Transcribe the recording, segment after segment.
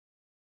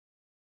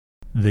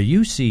The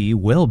UC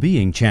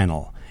Wellbeing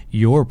Channel,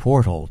 your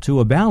portal to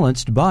a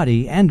balanced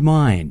body and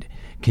mind.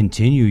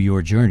 Continue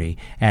your journey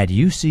at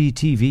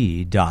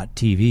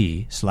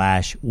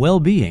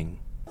uctv.tv/wellbeing.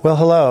 Well,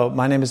 hello.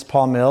 My name is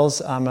Paul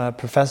Mills. I'm a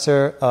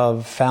professor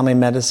of family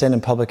medicine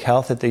and public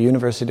health at the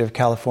University of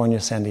California,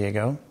 San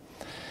Diego.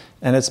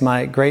 And it's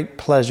my great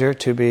pleasure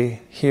to be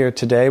here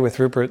today with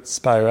Rupert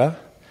Spira,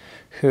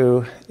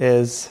 who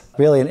is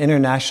really an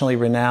internationally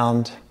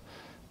renowned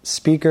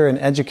speaker and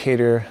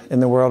educator in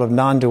the world of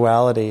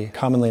non-duality,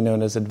 commonly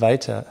known as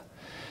Advaita.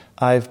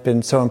 I've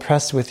been so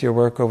impressed with your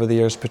work over the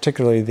years,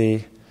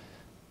 particularly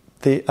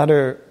the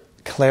utter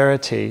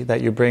clarity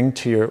that you bring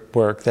to your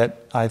work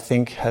that I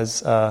think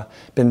has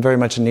been very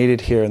much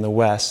needed here in the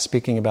West,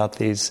 speaking about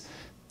these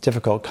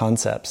difficult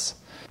concepts.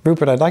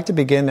 Rupert, I'd like to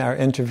begin our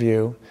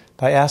interview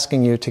by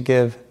asking you to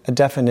give a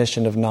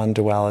definition of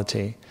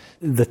non-duality.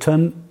 The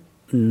term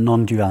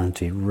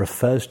non-duality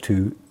refers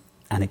to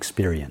an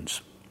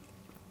experience.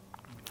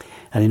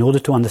 And in order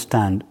to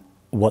understand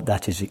what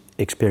that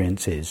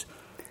experience is,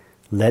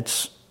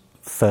 let's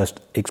first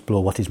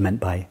explore what is meant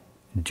by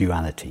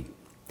duality.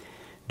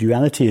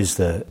 Duality is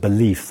the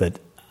belief that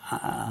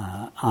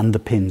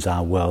underpins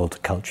our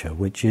world culture,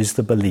 which is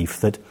the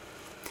belief that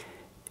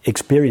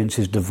experience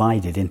is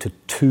divided into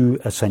two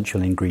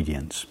essential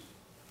ingredients.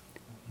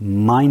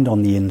 Mind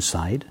on the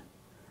inside,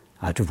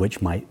 out of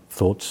which my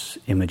thoughts,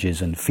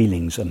 images and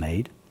feelings are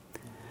made,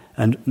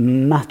 and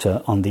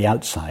matter on the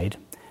outside,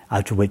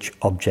 out of which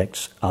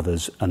objects,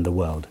 others and the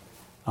world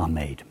are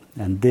made.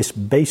 And this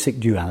basic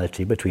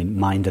duality between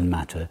mind and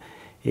matter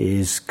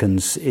is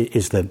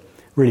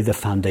really the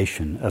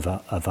foundation of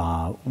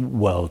our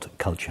world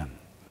culture.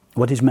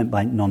 What is meant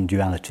by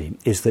non-duality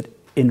is that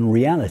in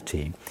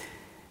reality,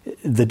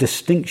 the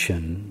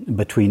distinction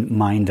between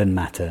mind and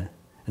matter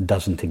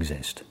doesn't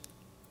exist.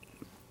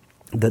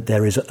 That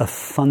there is a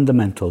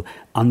fundamental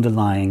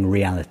underlying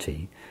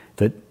reality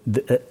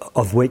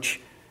of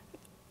which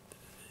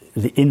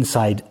the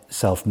inside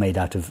self made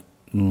out of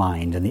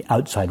mind and the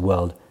outside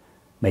world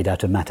made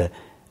out of matter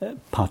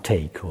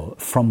partake, or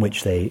from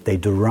which they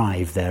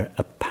derive their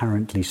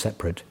apparently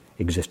separate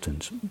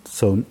existence.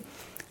 So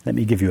let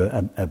me give you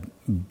a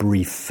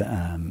brief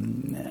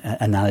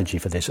analogy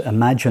for this.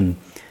 Imagine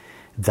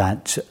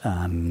that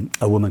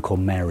a woman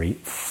called Mary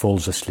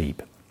falls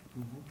asleep.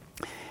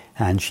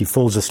 And she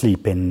falls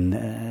asleep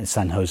in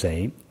San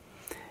Jose,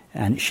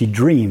 and she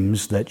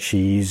dreams that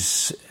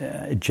she's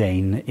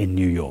Jane in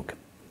New York.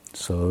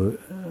 So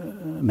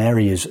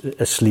Mary is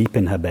asleep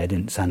in her bed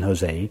in San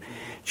Jose.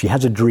 She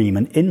has a dream,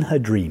 and in her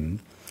dream,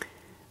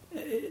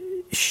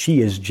 she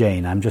is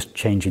Jane. I'm just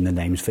changing the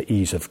names for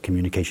ease of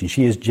communication.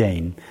 She is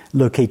Jane,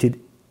 located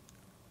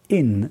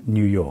in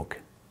New York.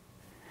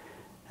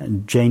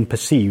 And Jane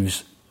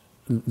perceives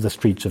the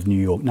streets of New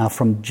York. Now,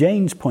 from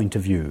Jane's point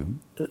of view,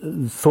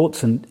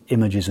 thoughts and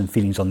images and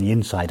feelings on the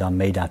inside are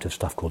made out of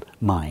stuff called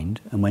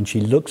mind. And when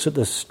she looks at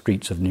the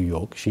streets of New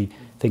York, she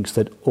thinks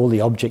that all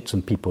the objects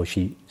and people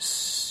she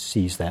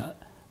sees there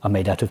are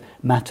made out of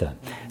matter.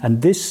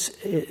 And this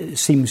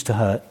seems to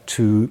her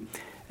to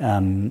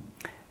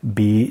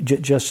be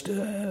just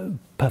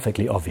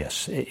perfectly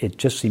obvious. It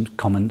just seems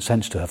common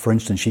sense to her. For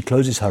instance, she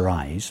closes her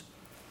eyes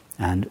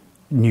and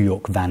New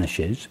York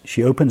vanishes.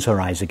 She opens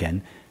her eyes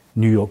again,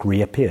 New York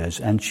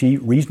reappears, and she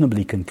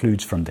reasonably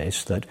concludes from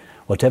this that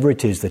whatever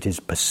it is that is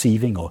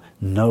perceiving or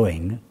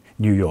knowing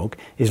New York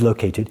is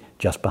located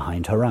just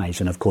behind her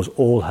eyes. And of course,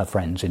 all her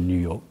friends in New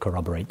York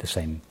corroborate the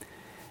same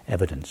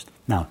evidence.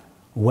 Now,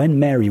 when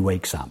Mary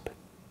wakes up,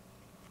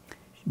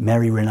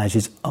 Mary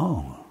realizes,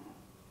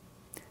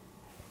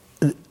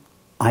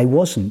 I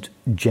wasn't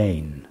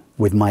Jane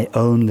with my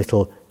own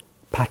little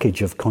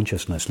package of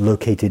consciousness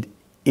located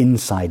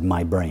inside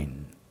my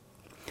brain,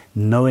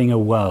 knowing a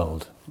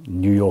world,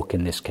 New York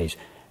in this case,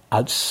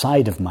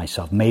 outside of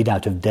myself, made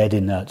out of dead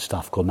inert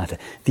stuff called matter.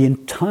 The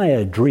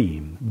entire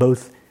dream,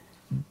 both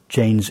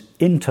Jane's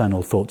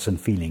internal thoughts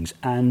and feelings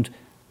and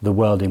the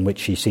world in which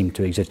she seemed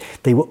to exist,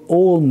 they were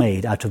all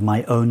made out of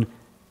my own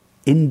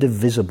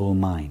indivisible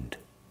mind.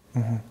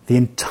 Mm-hmm. The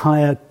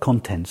entire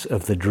contents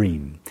of the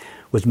dream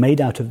was made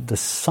out of the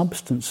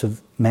substance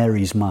of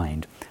Mary's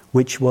mind,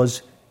 which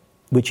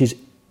is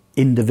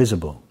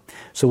indivisible.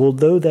 So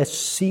although there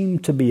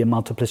seemed to be a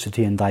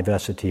multiplicity and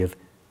diversity of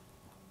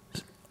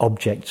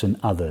objects and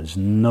others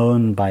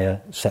known by a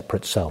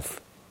separate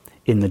self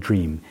in the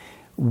dream,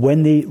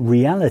 when the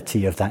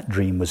reality of that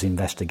dream was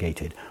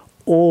investigated,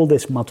 all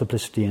this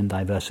multiplicity and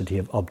diversity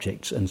of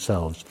objects and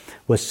selves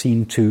were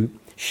seen to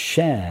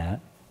share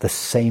the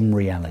same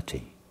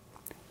reality.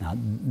 Now,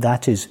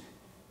 that is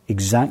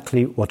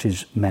exactly what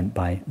is meant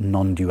by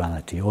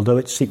non-duality,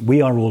 although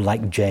we are all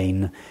like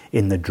Jane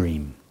in the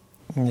dream.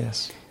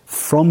 Yes.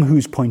 From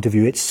whose point of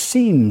view it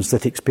seems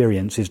that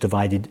experience is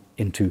divided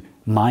into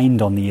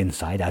mind on the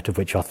inside, out of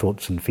which our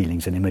thoughts and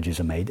feelings and images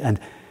are made, and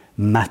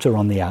matter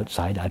on the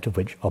outside, out of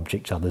which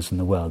objects, others, and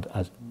the world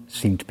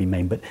seem to be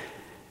made. But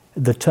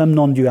the term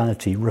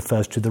non-duality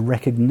refers to the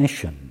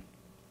recognition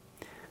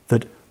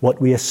that what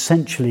we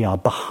essentially are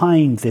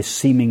behind this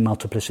seeming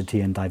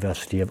multiplicity and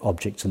diversity of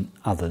objects and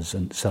others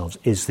and selves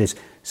is this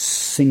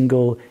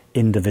single,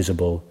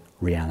 indivisible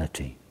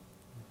reality.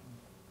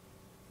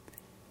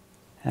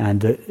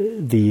 And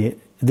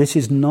this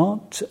is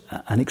not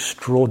an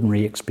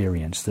extraordinary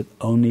experience that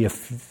only a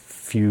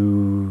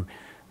few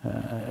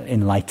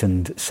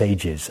enlightened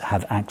sages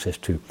have access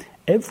to.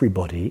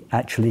 Everybody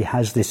actually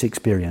has this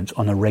experience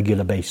on a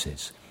regular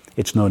basis.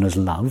 It's known as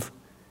love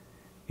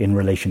in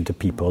relation to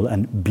people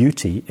and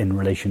beauty in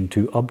relation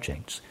to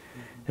objects.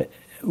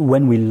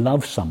 When we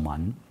love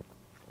someone,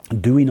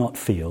 do we not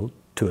feel,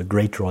 to a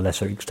greater or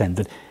lesser extent,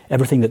 that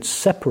everything that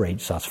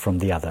separates us from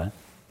the other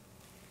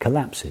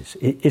collapses?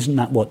 Isn't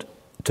that what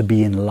to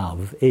be in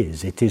love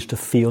is? It is to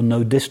feel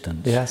no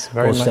distance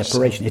or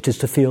separation. So. It is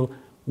to feel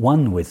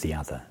one with the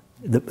other.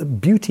 The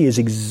beauty is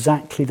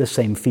exactly the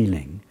same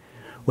feeling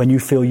when you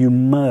feel you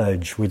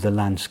merge with the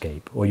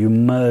landscape, or you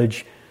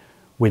merge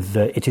with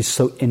it is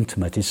so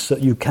intimate,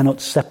 you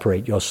cannot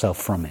separate yourself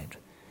from it.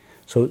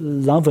 So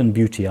love and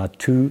beauty are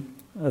two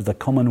of the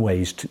common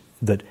ways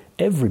that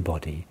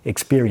everybody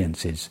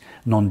experiences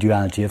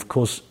non-duality. Of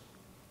course,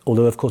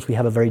 although of course we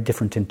have a very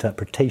different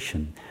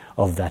interpretation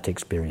of that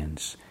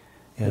experience.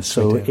 Yes,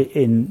 so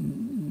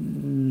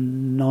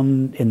in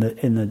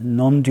the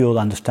non-dual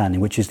understanding,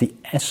 which is the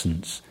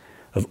essence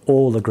of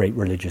all the great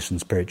religious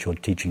and spiritual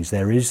teachings,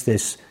 there is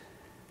this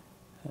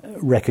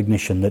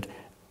recognition that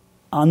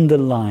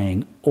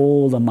underlying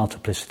all the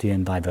multiplicity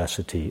and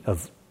diversity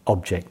of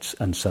objects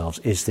and selves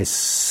is this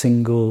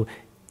single,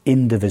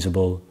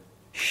 indivisible,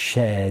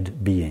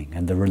 shared being.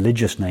 And the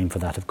religious name for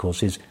that, of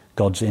course, is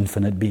God's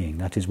infinite being.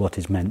 That is what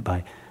is meant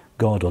by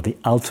God, or the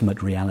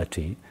ultimate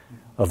reality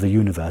of the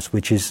universe,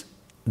 which is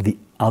the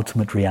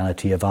ultimate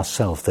reality of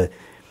ourself.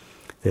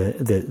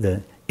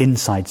 The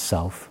inside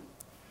self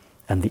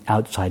and the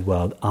outside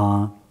world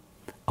are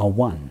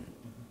one.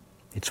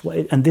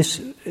 And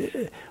this,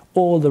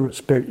 all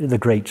the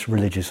great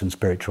religious and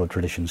spiritual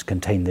traditions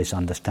contain this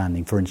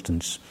understanding. For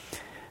instance,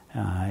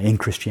 in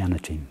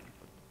Christianity,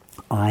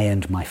 I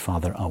and my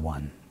Father are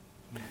one.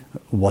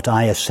 What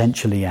I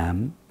essentially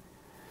am,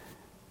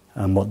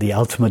 and what the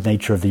ultimate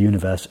nature of the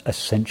universe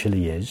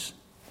essentially is,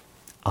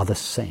 are the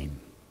same.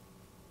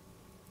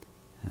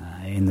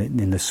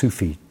 In the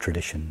Sufi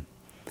tradition,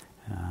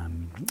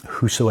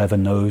 whosoever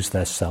knows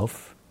their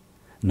self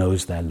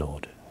knows their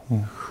Lord.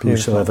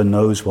 Whosoever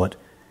knows what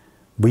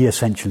we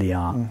essentially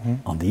are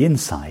on the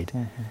inside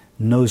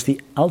knows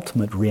the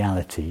ultimate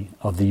reality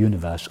of the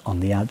universe on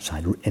the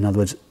outside. In other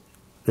words,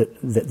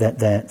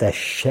 their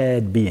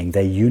shared being,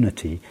 their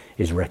unity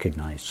is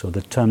recognized. So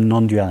the term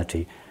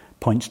non-duality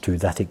points to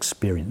that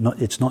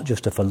experience. It's not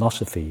just a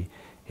philosophy,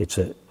 it's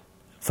a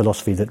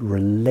philosophy that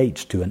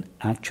relates to an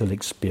actual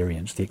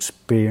experience, the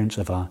experience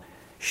of our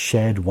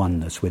shared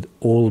oneness with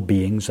all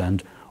beings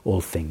and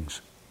all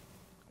things.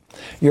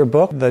 Your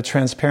book, The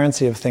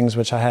Transparency of Things,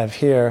 which I have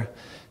here,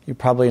 you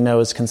probably know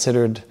is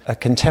considered a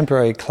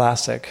contemporary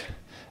classic.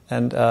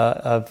 And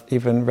I've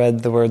even read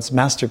the words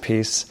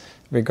masterpiece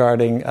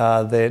regarding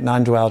the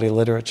non-duality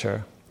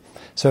literature.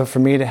 So for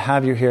me to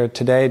have you here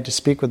today to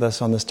speak with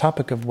us on this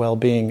topic of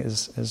well-being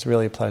is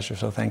really a pleasure,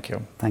 so thank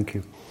you. Thank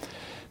you.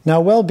 Now,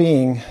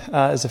 well-being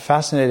is a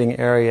fascinating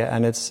area,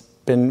 and it's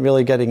been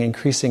really getting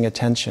increasing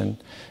attention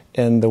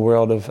in the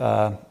world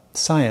of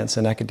science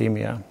and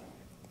academia.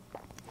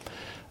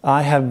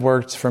 I have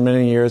worked for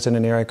many years in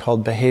an area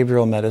called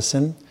behavioral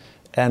medicine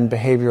and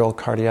behavioral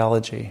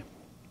cardiology.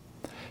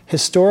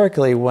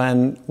 Historically,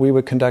 when we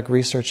would conduct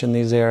research in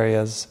these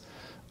areas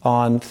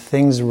on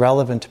things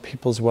relevant to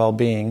people's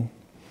well-being,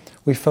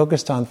 we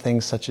focused on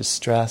things such as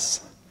stress,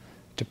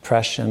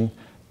 depression,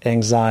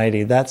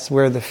 anxiety. That's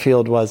where the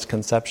field was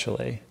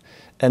conceptually.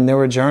 And there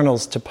were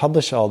journals to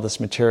publish all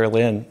this material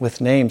in, with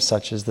names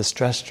such as the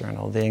Stress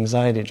Journal, the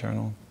Anxiety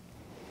Journal.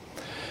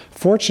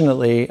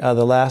 Fortunately,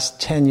 the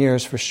last 10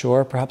 years for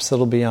sure, perhaps a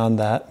little beyond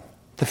that,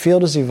 the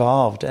field has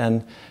evolved,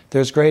 and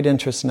there's great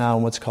interest now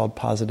in what's called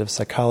positive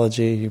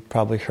psychology. You've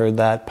probably heard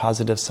that,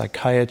 positive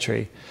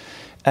psychiatry.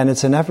 And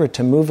it's an effort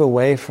to move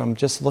away from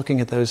just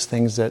looking at those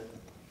things that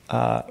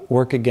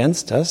work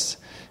against us,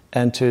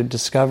 and to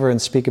discover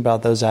and speak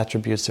about those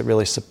attributes that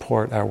really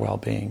support our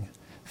well-being.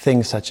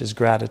 Things such as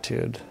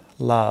gratitude,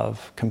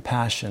 love,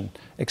 compassion,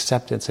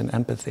 acceptance, and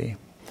empathy.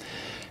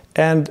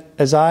 And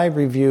as I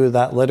review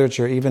that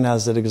literature, even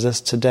as it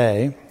exists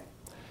today,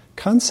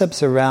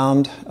 concepts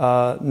around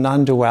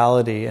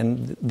non-duality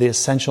and the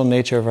essential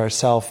nature of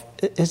ourself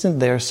isn't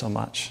there so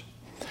much.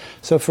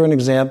 So for an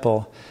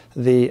example,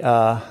 the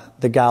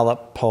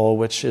Gallup poll,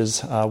 which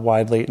is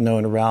widely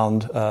known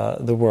around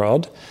the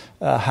world,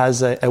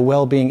 has a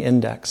well-being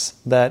index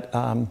that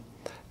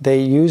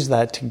they use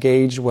that to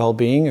gauge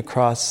well-being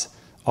across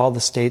all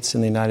the states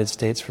in the United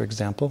States, for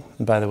example.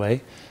 And by the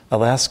way,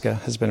 Alaska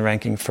has been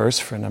ranking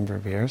first for a number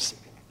of years.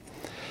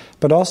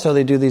 But also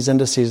they do these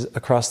indices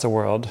across the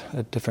world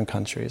at different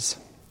countries.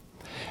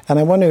 And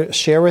I want to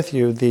share with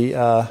you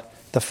the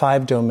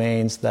 5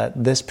 domains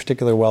that this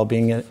particular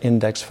well-being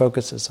index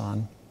focuses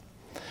on.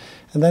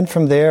 And then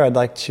from there, I'd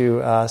like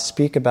to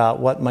speak about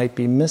what might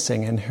be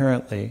missing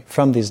inherently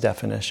from these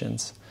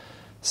definitions.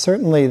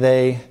 Certainly,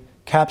 they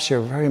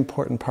capture very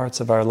important parts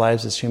of our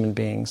lives as human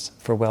beings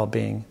for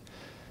well-being.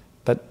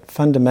 But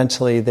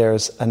fundamentally,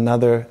 there's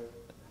another,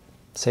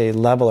 say,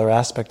 level or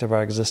aspect of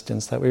our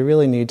existence that we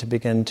really need to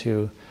begin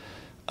to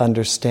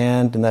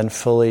understand and then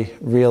fully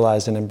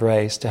realize and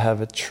embrace to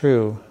have a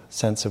true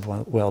sense of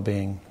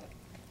well-being.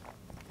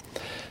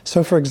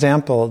 So, for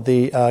example,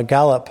 the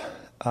Gallup,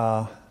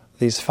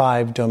 these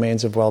 5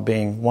 domains of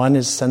well-being. One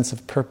is sense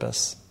of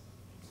purpose.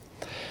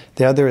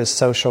 The other is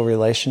social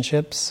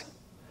relationships,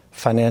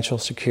 financial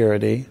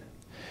security,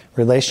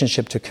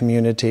 relationship to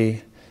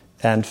community,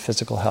 and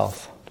physical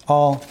health.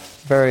 All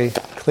very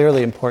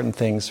clearly important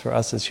things for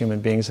us as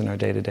human beings in our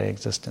day-to-day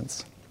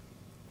existence.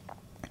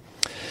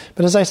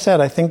 But as I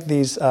said, I think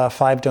these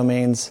 5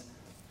 domains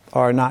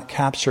are not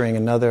capturing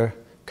another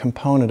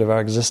component of our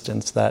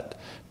existence that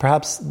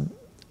perhaps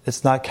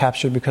it's not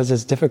captured because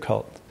it's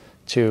difficult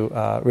to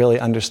really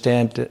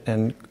understand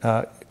and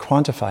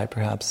quantify,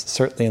 perhaps.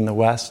 Certainly in the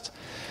West,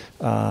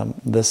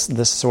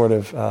 this sort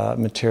of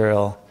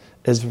material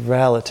is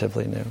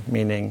relatively new,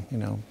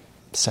 meaning,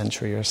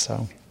 century or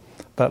so.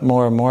 But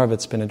more and more of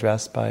it's been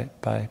addressed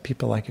by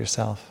people like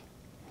yourself.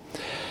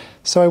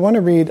 So I want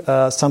to read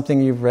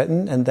something you've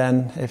written, and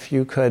then if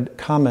you could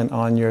comment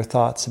on your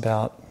thoughts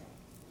about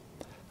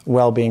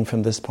well-being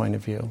from this point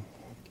of view.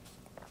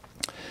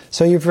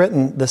 So you've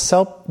written, the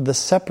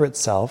separate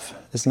self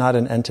is not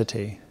an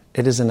entity,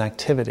 it is an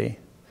activity.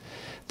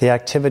 The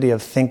activity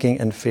of thinking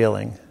and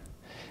feeling.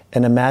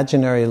 An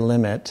imaginary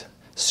limit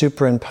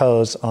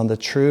superimposed on the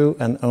true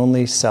and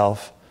only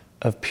self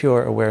of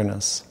pure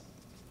awareness.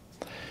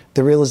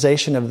 The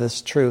realization of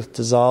this truth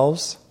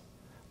dissolves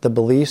the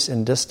beliefs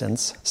in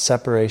distance,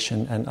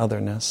 separation, and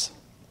otherness.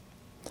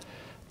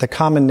 The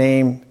common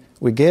name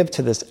we give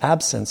to this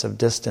absence of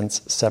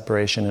distance,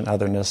 separation, and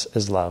otherness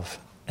is love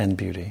and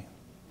beauty.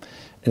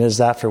 And it is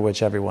that for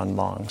which everyone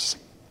longs.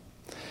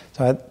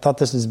 So I thought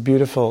this is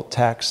beautiful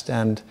text,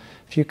 and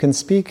if you can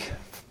speak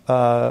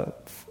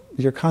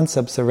your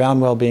concepts around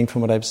well-being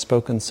from what I've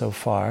spoken so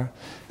far,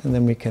 and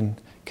then we can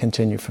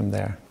continue from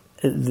there.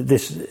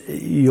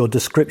 Your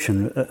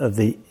description of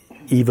the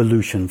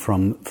evolution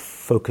from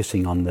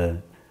focusing on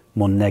the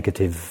more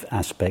negative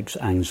aspects,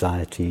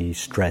 anxiety,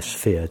 stress,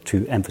 fear,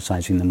 to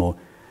emphasizing the more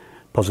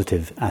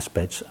positive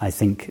aspects, I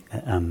think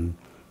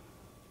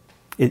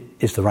it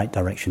is the right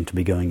direction to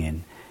be going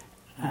in.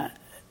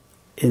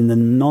 In the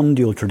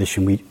non-dual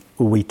tradition,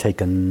 we take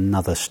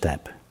another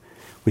step.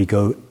 We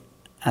go,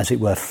 as it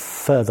were,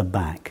 further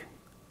back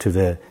to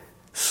the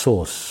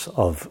source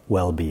of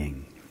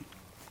well-being.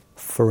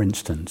 For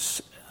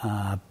instance,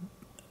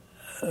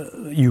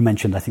 you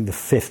mentioned, I think, the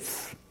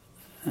 5th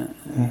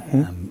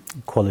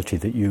quality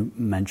that you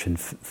mentioned,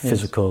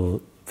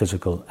 physical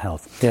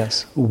health.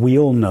 Yes. We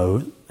all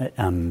know,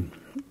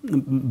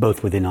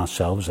 both within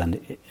ourselves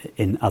and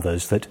in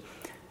others, that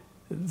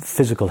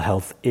physical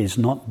health is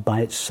not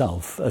by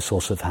itself a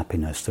source of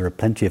happiness. There are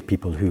plenty of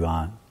people who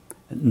are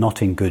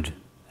not in good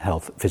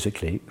health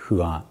physically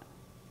who are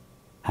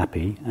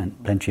happy,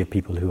 and plenty of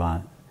people who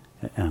are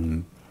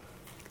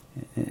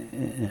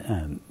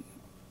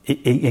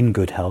in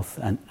good health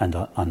and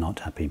are not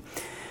happy.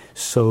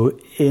 So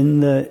in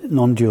the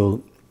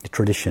non-dual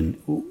tradition,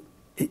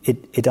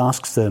 it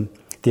asks the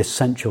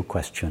essential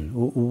question: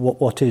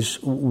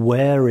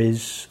 where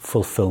is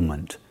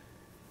fulfillment,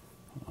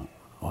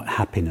 or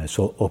happiness,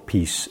 or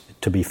peace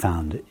to be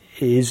found?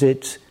 Is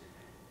it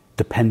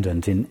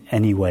dependent in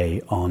any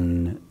way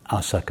on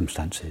our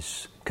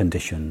circumstances,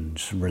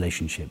 conditions,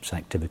 relationships,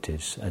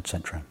 activities,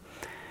 etc.?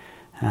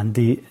 And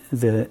the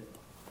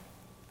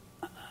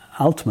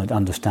ultimate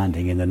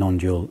understanding in the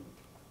non-dual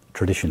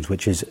traditions,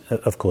 which is,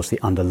 of course, the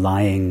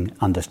underlying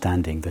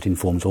understanding that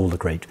informs all the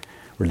great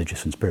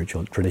religious and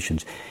spiritual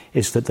traditions,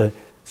 is that the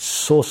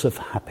source of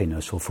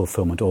happiness or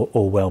fulfillment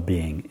or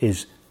well-being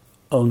is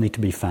only to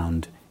be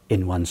found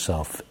in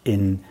oneself.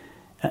 And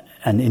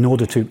in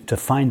order to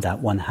find that,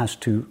 one has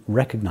to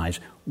recognize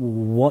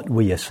what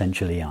we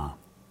essentially are.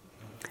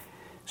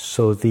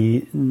 So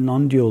the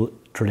non-dual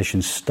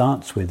tradition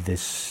starts with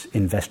this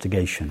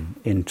investigation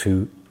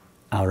into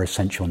our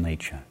essential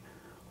nature.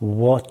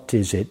 What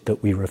is it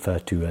that we refer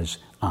to as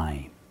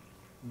I?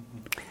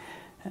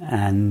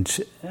 And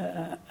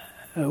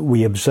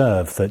we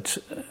observe that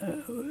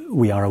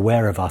we are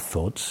aware of our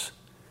thoughts,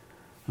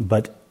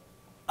 but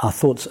our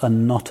thoughts are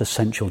not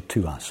essential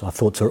to us. Our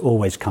thoughts are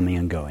always coming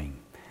and going.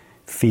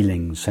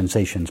 Feelings,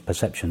 sensations,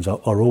 perceptions are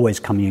always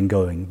coming and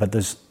going, but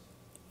there's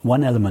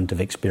one element of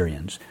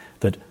experience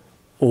that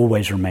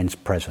always remains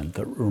present,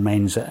 that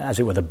remains, as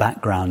it were, the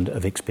background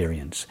of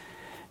experience.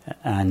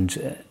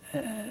 And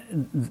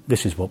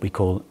this is what we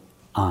call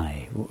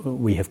I.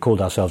 We have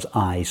called ourselves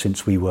I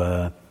since we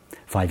were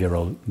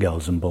 5-year-old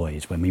girls and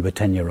boys. When we were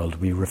 10-year-old,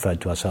 we referred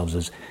to ourselves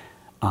as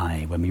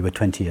I. When we were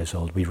 20 years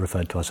old, we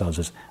referred to ourselves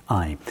as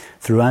I.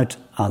 Throughout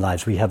our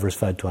lives, we have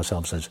referred to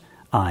ourselves as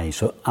I.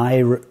 So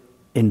I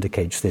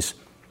indicates this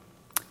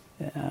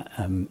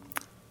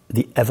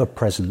the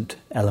ever-present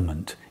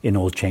element in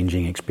all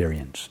changing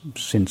experience.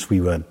 Since we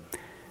were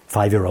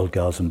 5-year-old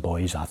girls and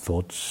boys, our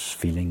thoughts,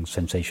 feelings,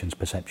 sensations,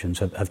 perceptions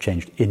have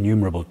changed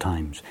innumerable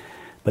times.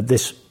 But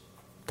this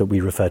that we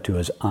refer to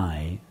as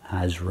I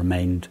has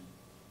remained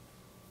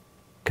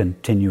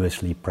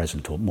continuously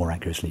present, or more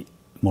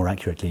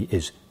accurately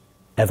is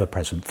ever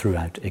present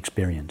throughout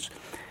experience.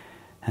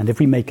 And if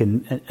we make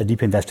a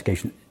deep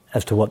investigation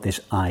as to what this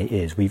I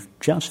is, we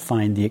just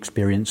find the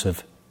experience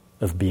of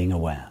being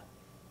aware,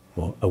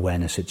 or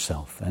awareness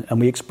itself. And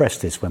we express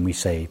this when we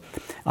say,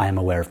 I am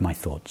aware of my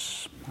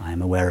thoughts, I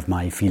am aware of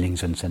my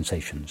feelings and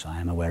sensations,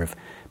 I am aware of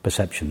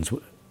perceptions,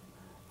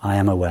 I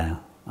am aware,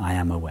 I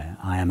am aware,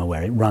 I am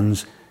aware.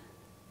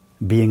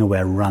 Being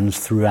aware runs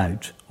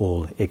throughout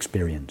all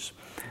experience.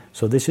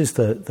 So this is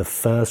the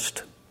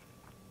first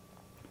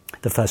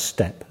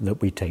step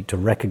that we take to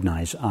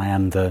recognize I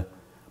am the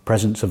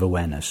presence of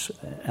awareness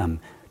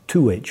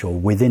to which or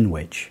within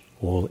which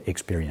all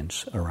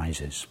experience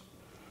arises.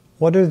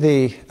 What are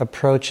the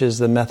approaches,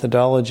 the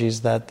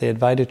methodologies that the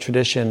Advaita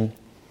tradition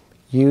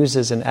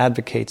uses and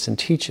advocates and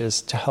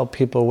teaches to help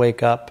people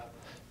wake up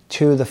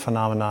to the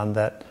phenomenon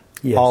that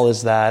all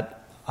is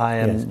that, I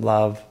am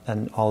love,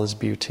 and all is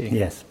beauty?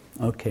 Yes,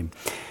 okay.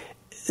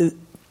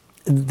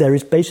 There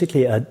is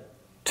basically a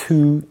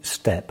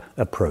 2-step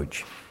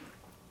approach.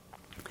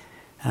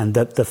 And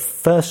that the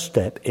first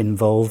step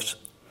involves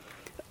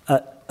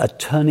a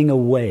turning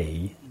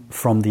away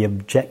from the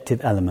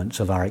objective elements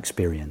of our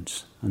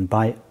experience. And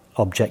by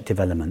objective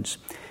elements,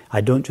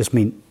 I don't just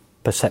mean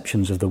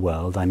perceptions of the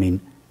world, I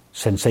mean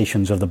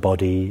sensations of the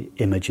body,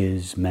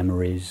 images,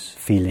 memories,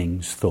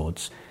 feelings,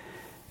 thoughts,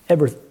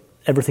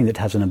 everything that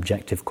has an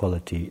objective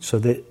quality. So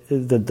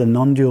the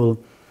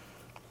non-dual,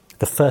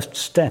 the first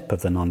step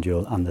of the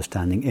non-dual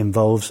understanding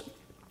involves,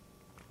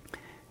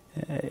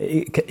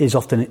 is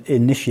often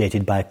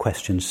initiated by a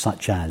question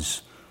such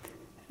as,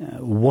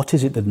 what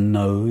is it that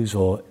knows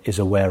or is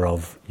aware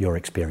of your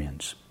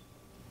experience?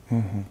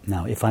 Mm-hmm.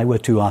 Now, if I were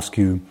to ask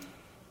you,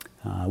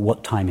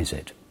 what time is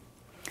it?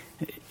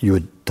 You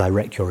would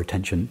direct your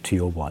attention to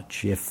your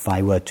watch. If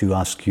I were to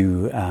ask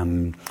you,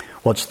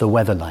 what's the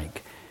weather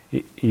like?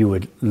 You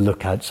would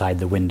look outside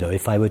the window.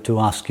 If I were to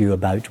ask you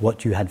about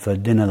what you had for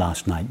dinner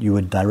last night, you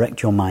would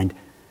direct your mind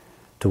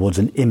towards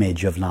an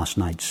image of last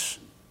night's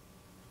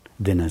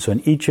dinner. So in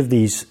each of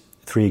these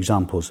 3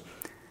 examples,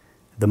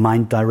 the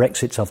mind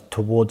directs itself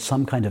towards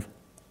some kind of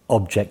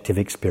objective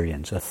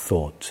experience, a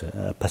thought,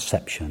 a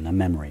perception, a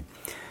memory.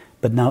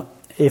 But now,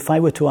 if I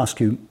were to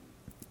ask you,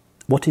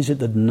 what is it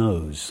that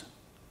knows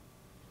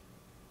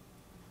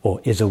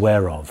or is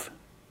aware of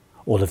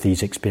all of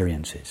these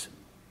experiences?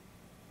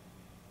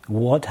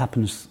 What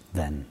happens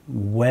then?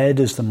 Where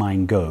does the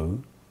mind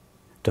go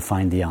to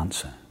find the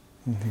answer?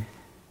 Mm-hmm.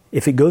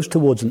 If it goes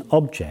towards an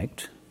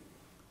object,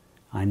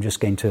 I'm just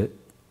going to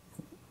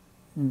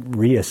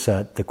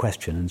reassert the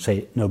question and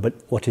say, no, but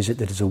what is it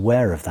that is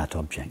aware of that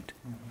object?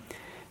 Mm-hmm.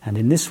 And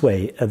in this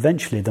way,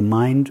 eventually the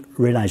mind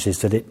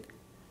realizes that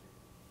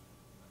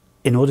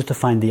in order to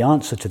find the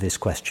answer to this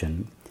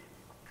question,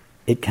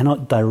 it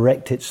cannot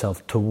direct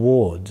itself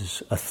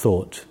towards a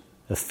thought,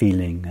 a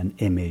feeling, an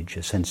image,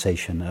 a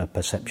sensation, a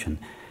perception.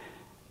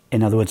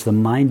 In other words, the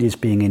mind is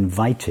being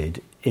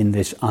invited in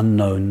this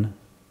unknown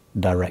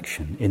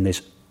direction, in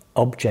this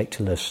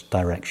objectless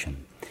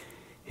direction.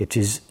 It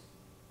is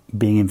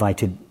being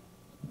invited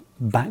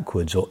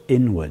backwards or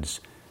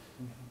inwards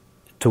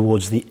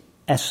towards the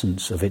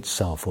essence of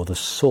itself or the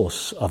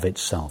source of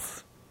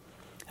itself.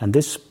 And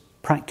this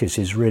practice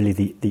is really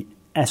the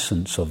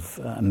essence of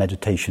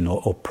meditation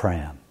or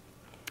prayer.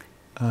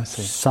 I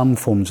see.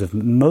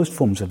 Most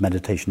forms of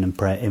meditation and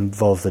prayer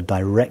involve the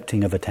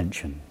directing of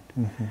attention.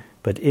 Mm-hmm.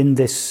 But in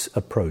this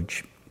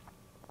approach,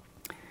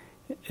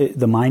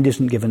 the mind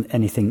isn't given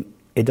anything,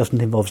 it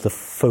doesn't involve the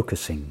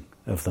focusing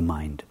of the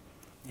mind.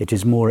 It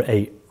is more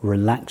a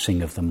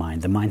relaxing of the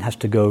mind. The mind has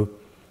to go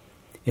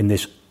in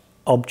this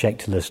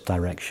objectless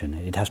direction.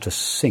 It has to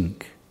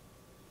sink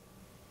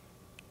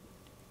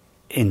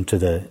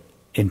into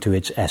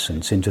its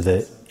essence, into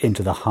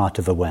the heart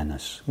of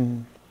awareness.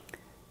 Mm.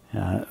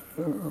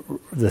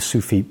 The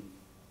Sufi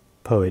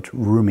poet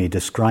Rumi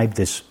described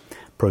this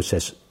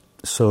process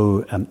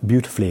so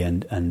beautifully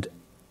and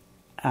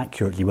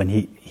accurately when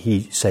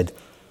he said,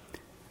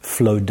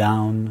 flow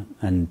down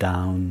and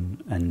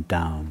down and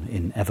down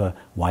in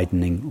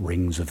ever-widening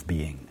rings of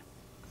being.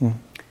 Mm.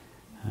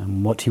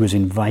 What he was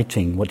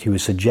inviting, what he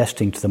was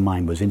suggesting to the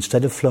mind was,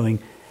 instead of flowing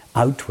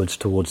outwards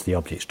towards the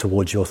objects,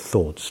 towards your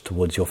thoughts,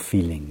 towards your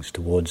feelings,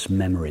 towards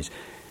memories,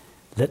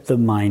 let the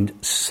mind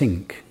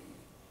sink,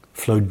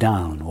 flow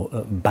down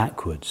or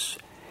backwards.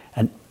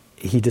 And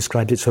he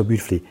described it so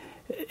beautifully,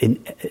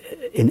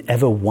 in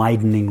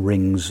ever-widening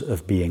rings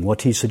of being.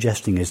 What he's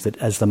suggesting is that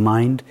as the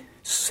mind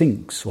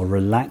sinks or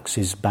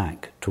relaxes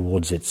back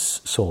towards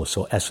its source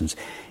or essence,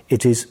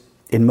 it is,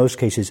 in most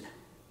cases,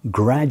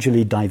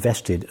 gradually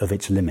divested of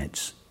its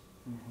limits.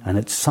 Mm-hmm. And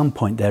at some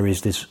point there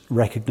is this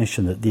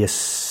recognition that the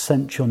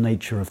essential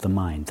nature of the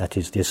mind, that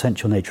is, the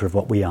essential nature of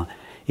what we are,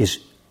 is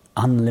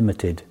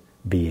unlimited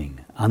being,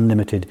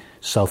 unlimited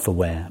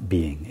self-aware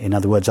being. In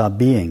other words, our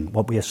being,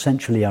 what we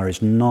essentially are,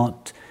 is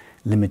not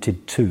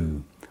limited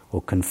to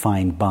or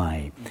confined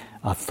by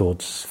our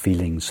thoughts,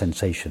 feelings,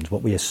 sensations.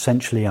 What we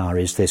essentially are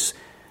is this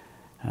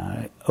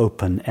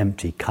open,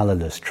 empty,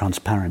 colourless,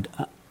 transparent,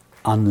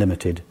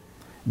 unlimited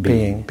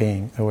being.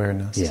 Being,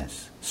 awareness.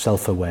 Yes,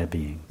 self-aware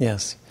being.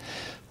 Yes.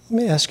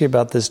 Let me ask you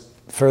about this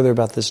further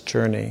about this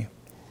journey.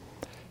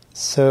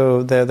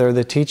 So there are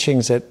the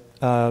teachings that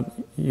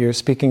you're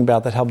speaking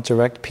about that help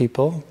direct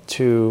people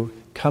to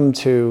come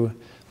to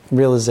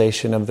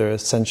realization of their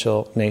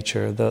essential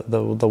nature,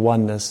 the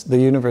oneness, the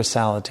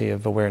universality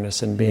of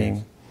awareness and being.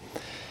 Yes.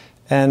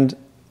 And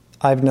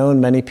I've known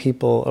many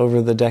people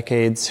over the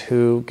decades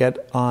who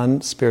get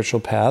on spiritual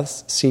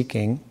paths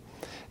seeking,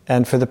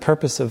 and for the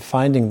purpose of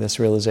finding this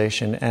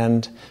realization,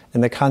 and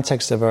in the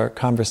context of our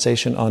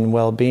conversation on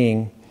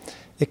well-being,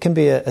 it can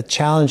be a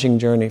challenging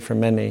journey for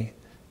many.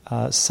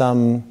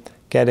 Some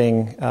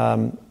getting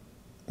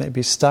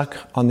maybe stuck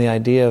on the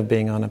idea of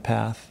being on a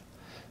path,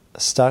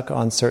 stuck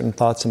on certain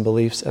thoughts and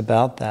beliefs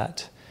about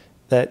that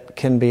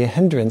can be a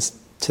hindrance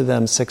to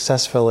them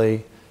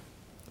successfully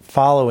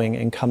following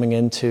and coming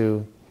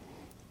into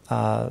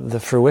the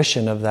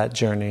fruition of that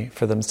journey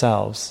for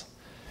themselves.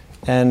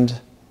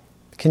 And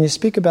can you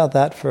speak about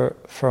that for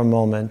a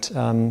moment?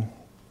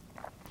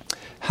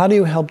 How do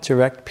you help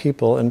direct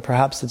people, and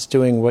perhaps it's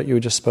doing what you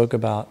just spoke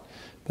about,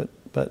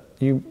 but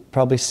you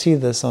probably see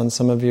this on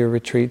some of your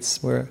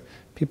retreats where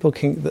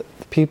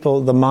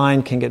the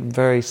mind can get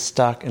very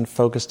stuck and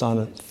focused on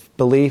a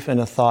belief and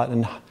a thought,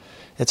 and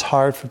it's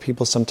hard for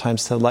people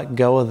sometimes to let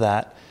go of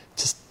that,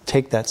 just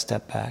take that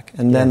step back,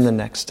 and then the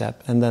next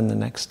step, and then the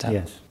next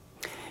step.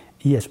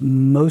 Yes,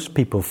 most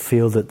people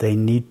feel that they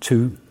need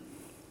to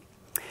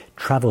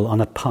travel on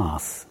a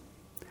path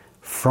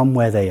from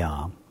where they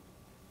are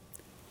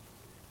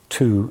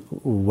to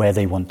where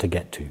they want to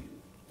get to.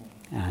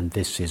 And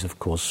this is, of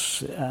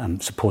course,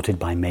 supported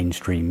by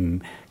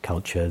mainstream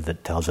culture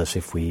that tells us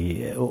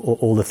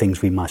all the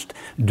things we must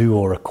do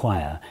or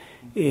acquire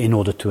in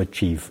order to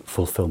achieve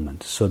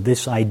fulfillment. So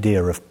this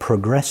idea of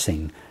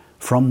progressing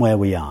from where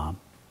we are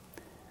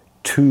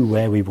to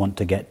where we want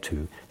to get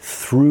to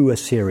through a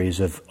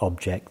series of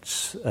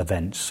objects,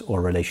 events,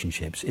 or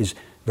relationships is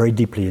very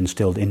deeply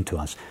instilled into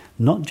us,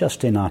 not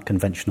just in our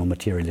conventional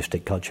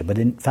materialistic culture, but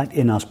in fact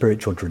in our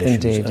spiritual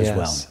traditions as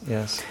well.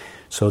 Yes.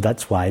 So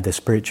that's why the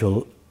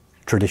spiritual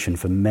tradition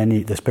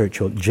the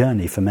spiritual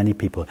journey for many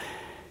people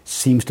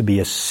seems to be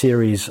a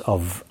series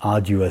of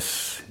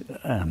arduous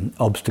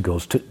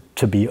obstacles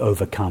to be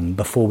overcome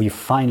before we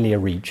finally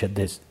reach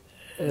this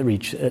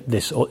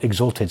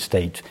exalted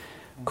state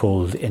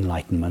called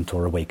enlightenment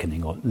or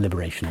awakening or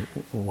liberation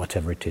or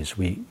whatever it is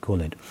we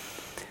call it.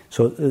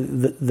 So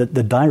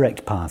the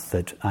direct path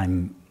that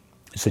I'm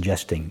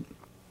suggesting,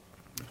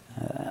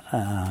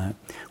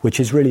 which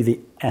is really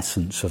the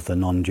essence of the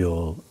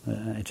non-dual,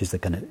 it is the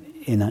kind of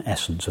inner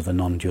essence of the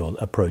non-dual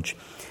approach,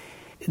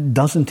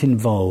 doesn't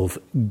involve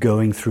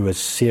going through a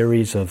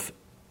series of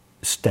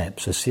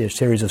steps,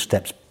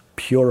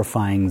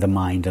 purifying the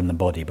mind and the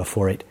body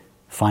before it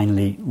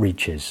finally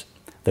reaches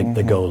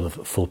the goal of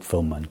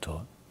fulfillment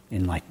or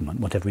enlightenment,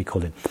 whatever we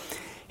call it.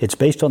 It's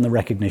based on the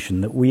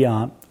recognition that we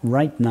are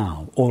right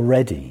now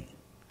already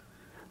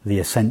the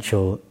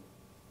essential,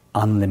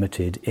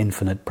 unlimited,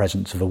 infinite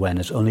presence of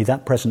awareness. Only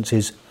that presence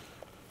is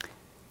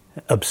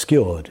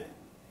obscured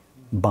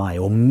by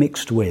or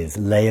mixed with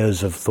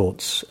layers of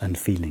thoughts and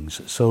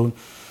feelings. So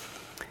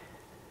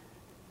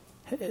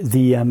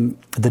the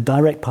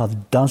direct path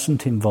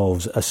doesn't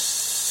involve a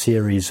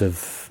series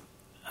of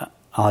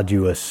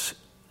arduous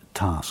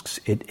tasks.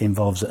 It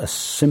involves a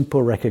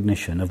simple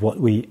recognition of what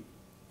we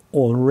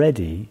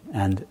already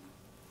and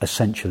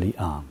essentially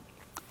are.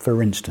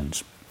 For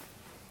instance,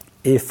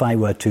 if I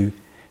were to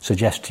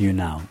suggest to you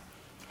now,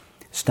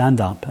 stand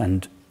up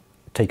and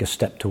take a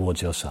step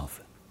towards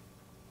yourself,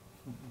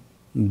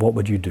 what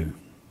would you do?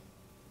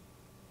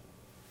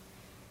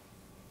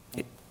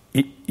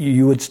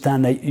 You would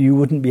stand there, you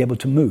wouldn't be able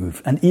to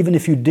move. And even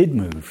if you did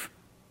move,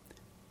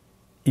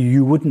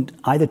 you wouldn't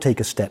either take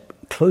a step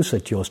closer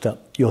to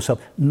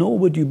yourself, nor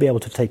would you be able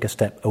to take a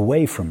step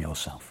away from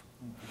yourself.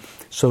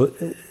 So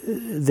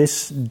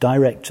this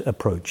direct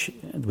approach,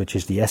 which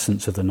is the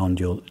essence of the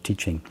non-dual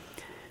teaching,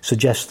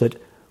 suggests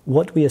that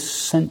what we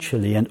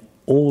essentially and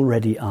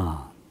already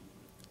are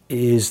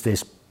is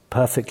this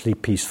perfectly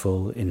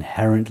peaceful,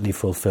 inherently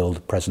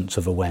fulfilled presence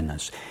of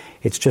awareness.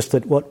 It's just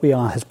that what we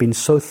are has been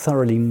so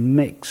thoroughly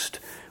mixed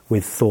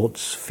with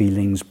thoughts,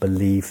 feelings,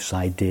 beliefs,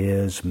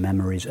 ideas,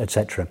 memories,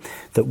 etc.,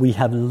 that we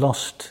have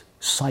lost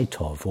sight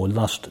of or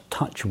lost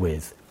touch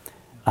with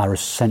our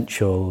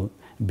essential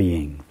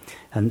being.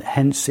 And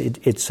hence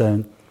it's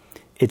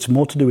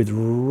more to do with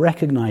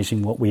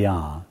recognizing what we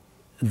are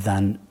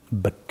than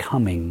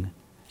becoming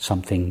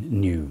something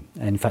new.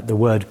 In fact, the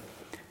word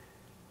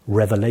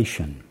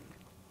revelation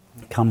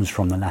comes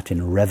from the Latin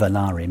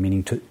revelare,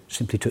 meaning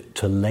simply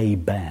to lay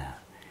bare.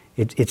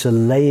 It's a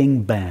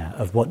laying bare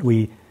of what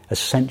we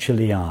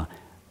essentially are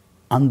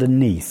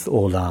underneath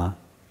all our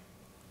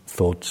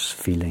thoughts,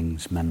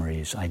 feelings,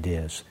 memories,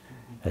 ideas,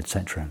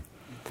 etc.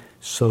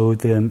 So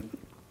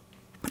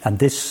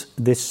this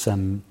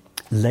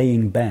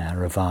laying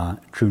bare of our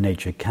true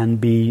nature can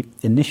be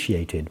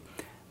initiated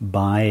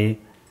by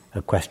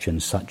a question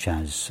such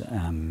as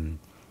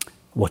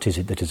what is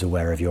it that is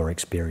aware of your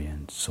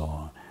experience,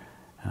 or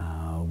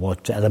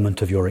what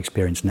element of your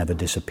experience never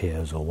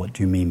disappears, or what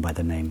do you mean by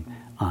the name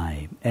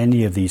I?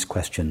 Any of these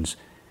questions,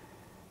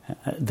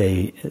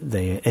 they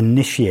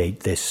initiate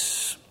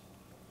this.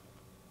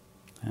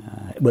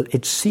 Well,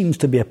 it seems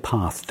to be a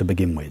path to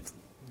begin with.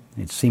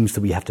 It seems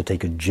that we have to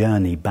take a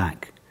journey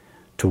back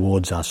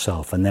towards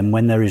ourself, and then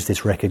when there is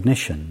this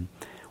recognition,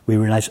 we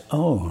realize,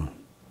 oh,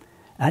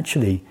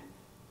 actually,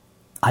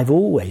 I've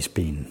always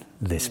been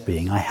this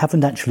being. I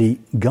haven't actually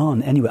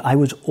gone anywhere. I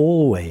was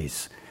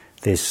always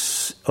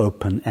this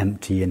open,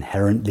 empty,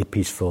 inherently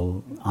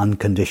peaceful,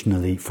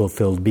 unconditionally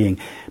fulfilled being,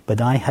 but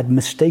I had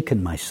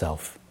mistaken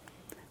myself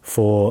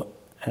for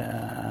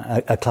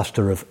a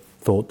cluster of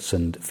thoughts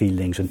and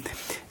feelings. And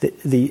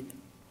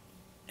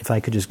if I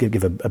could just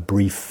give a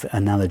brief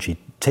analogy,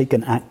 take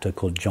an actor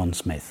called John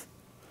Smith,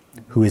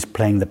 who is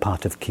playing the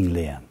part of King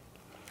Lear.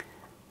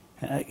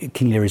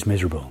 King Lear is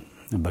miserable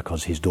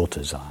because his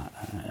daughters are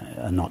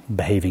not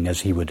behaving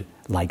as he would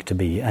like to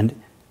be, and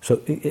so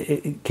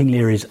King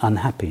Lear is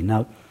unhappy.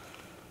 Now,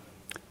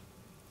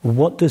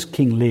 what does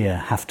King Lear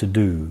have to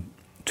do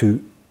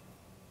to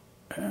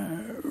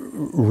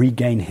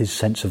regain his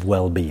sense of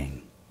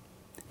well-being?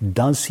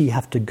 Does he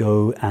have to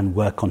go and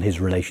work on his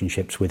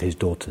relationships with his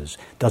daughters?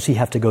 Does he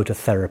have to go to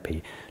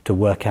therapy to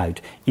work out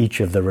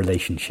each of the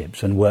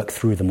relationships and work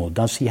through them all?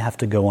 Does he have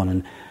to go on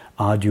an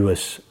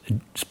arduous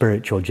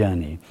spiritual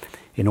journey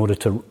in order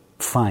to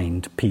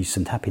find peace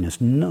and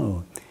happiness?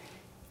 No.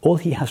 All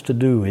he has to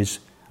do is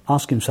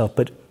ask himself,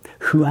 but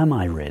who am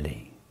I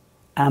really?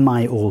 Am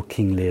I all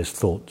King Lear's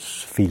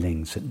thoughts,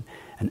 feelings?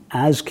 And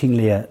as King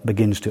Lear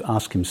begins to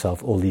ask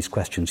himself all these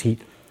questions, he,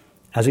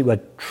 as it were,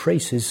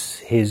 traces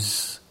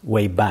his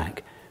way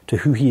back to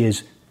who he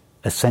is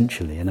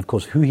essentially. And of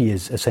course, who he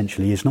is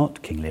essentially is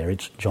not King Lear,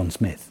 it's John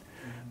Smith,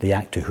 the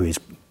actor who is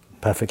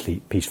perfectly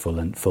peaceful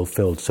and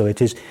fulfilled. So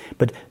it is,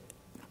 but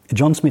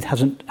John Smith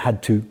hasn't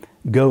had to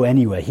go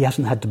anywhere. He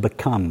hasn't had to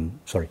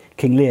become,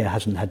 King Lear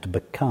hasn't had to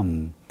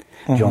become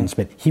John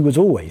Smith. He was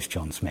always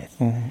John Smith.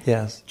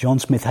 Yes. John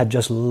Smith had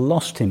just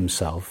lost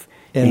himself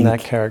in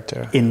that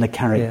character. In the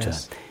character.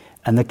 Yes.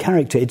 And the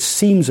character, it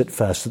seems at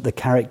first that the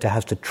character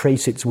has to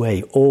trace its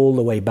way all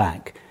the way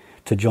back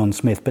to John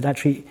Smith, but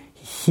actually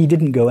he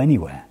didn't go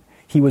anywhere.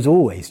 He was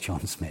always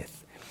John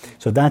Smith.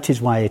 So that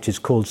is why it is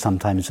called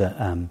sometimes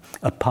a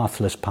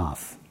pathless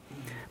path,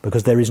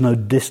 because there is no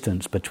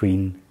distance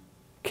between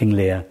King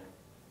Lear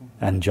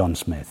and John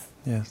Smith.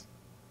 Yes.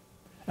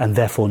 And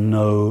therefore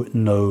no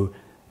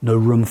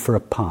room for a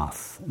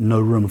path, no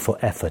room for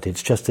effort.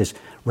 It's just this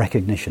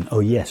recognition,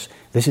 oh yes,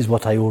 this is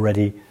what I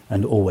already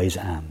and always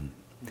am.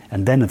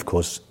 And then, of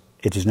course,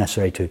 it is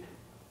necessary to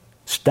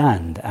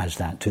stand as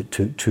that,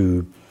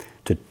 to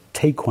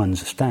take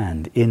one's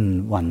stand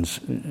in one's,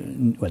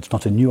 well, it's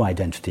not a new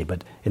identity,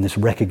 but in this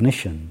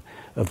recognition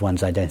of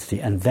one's identity.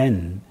 And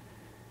then,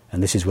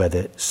 and this is where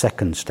the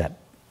second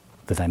step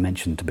that I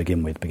mentioned to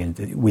begin with,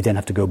 we then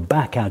have to go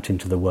back out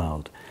into the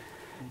world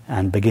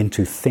and begin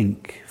to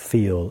think,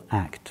 feel,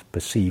 act,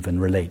 perceive,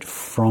 and relate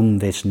from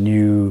this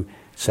new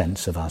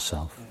sense of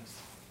ourself.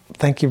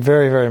 Thank you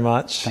very, very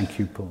much. Thank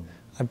you, Paul.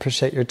 I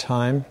appreciate your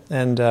time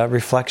and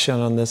reflection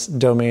on this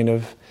domain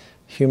of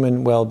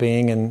human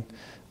well-being and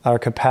our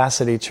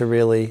capacity to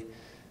really,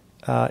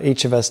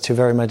 each of us, to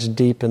very much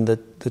deepen the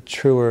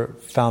truer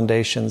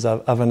foundations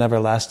of an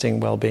everlasting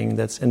well-being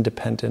that's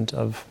independent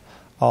of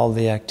all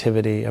the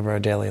activity of our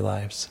daily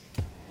lives.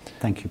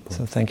 Thank you, Paul.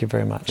 So thank you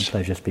very much. It's a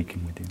pleasure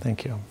speaking with you.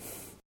 Thank you.